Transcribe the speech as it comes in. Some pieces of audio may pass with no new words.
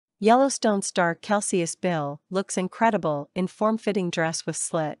Yellowstone star Kelsey Asbille looks incredible in form-fitting dress with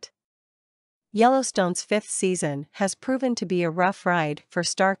slit. Yellowstone's fifth season has proven to be a rough ride for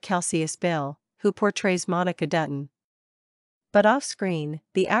star Kelsey Asbille, who portrays Monica Dutton. But off-screen,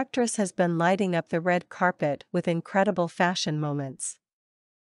 the actress has been lighting up the red carpet with incredible fashion moments.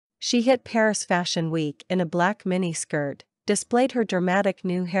 She hit Paris Fashion Week in a black miniskirt, displayed her dramatic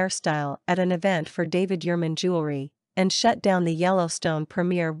new hairstyle at an event for David Yurman Jewelry, and shut down the Yellowstone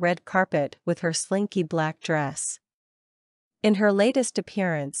premiere red carpet with her slinky black dress. In her latest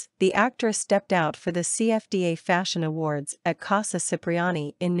appearance, the actress stepped out for the CFDA Fashion Awards at Casa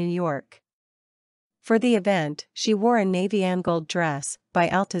Cipriani in New York. For the event, she wore a navy and gold dress by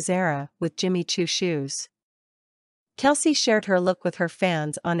Altazara with Jimmy Choo shoes. Kelsey shared her look with her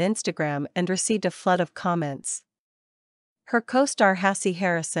fans on Instagram and received a flood of comments. Her co-star Hassie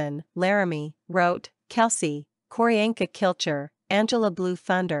Harrison, Laramie, wrote, "Kelsey, Koryanka Kilcher, Angela Blue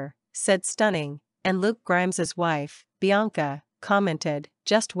Thunder, said stunning," and Luke Grimes' wife, Bianca, commented,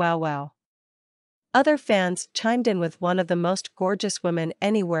 "Just wow wow." Other fans chimed in with one of the most gorgeous women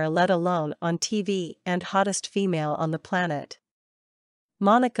anywhere, let alone on TV, and hottest female on the planet.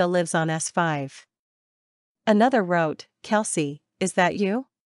 Monica lives on S5. Another wrote, "Kelsey, is that you?"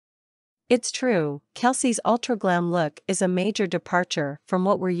 It's true, Kelsey's ultra-glam look is a major departure from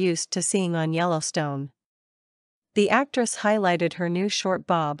what we're used to seeing on Yellowstone. The actress highlighted her new short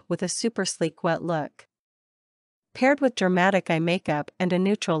bob with a super sleek wet look, paired with dramatic eye makeup and a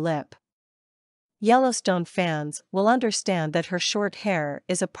neutral lip. Yellowstone fans will understand that her short hair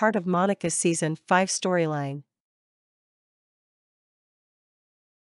is a part of Monica's season 5 storyline.